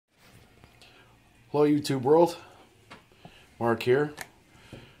Hello YouTube world, Mark here.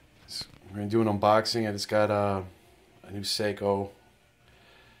 We're going to do an unboxing. I just got a new Seiko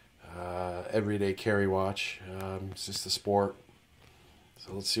everyday carry watch. It's just a sport.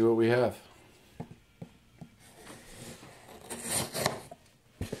 So let's see what we have.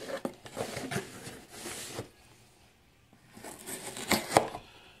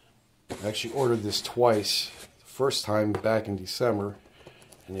 I actually ordered this twice. The first time back in December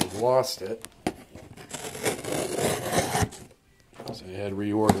and they lost it. So I had to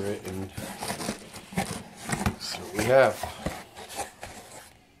reorder it, and so we have.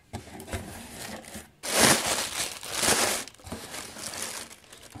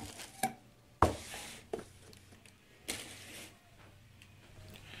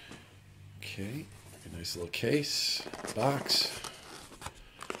 Okay, a nice little case, box.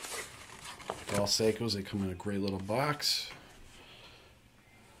 Like all Seikos, they come in a great little box.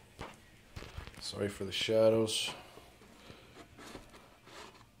 Sorry for the shadows.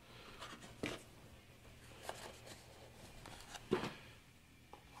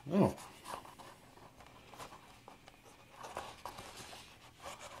 Oh.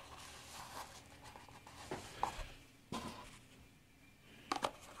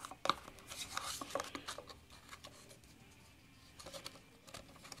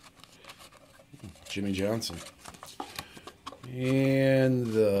 Jimmy Johnson. And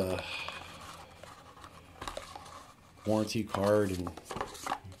the warranty card. And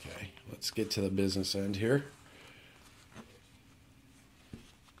okay, let's get to the business end here.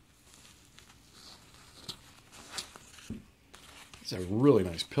 It's a really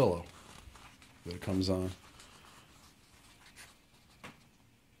nice pillow that it comes on.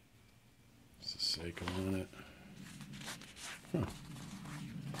 It's a Seiko on it. Huh.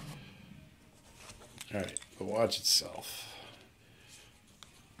 Alright, the watch itself.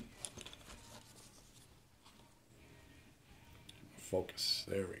 Focus.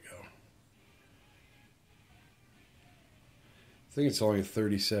 There we go. I think it's only a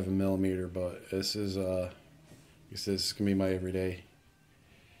 37 millimeter, but this is this is gonna be my everyday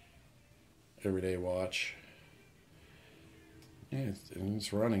watch. Yeah,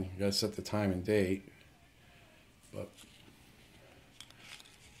 it's running. You gotta set the time and date, but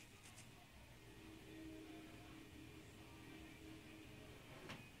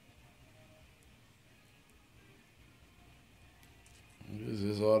this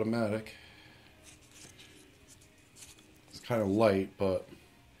is automatic. It's kind of light, but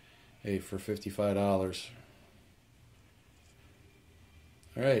hey, for $55.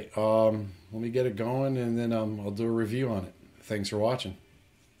 Alright, let me get it going, and then I'll do a review on it. Thanks for watching.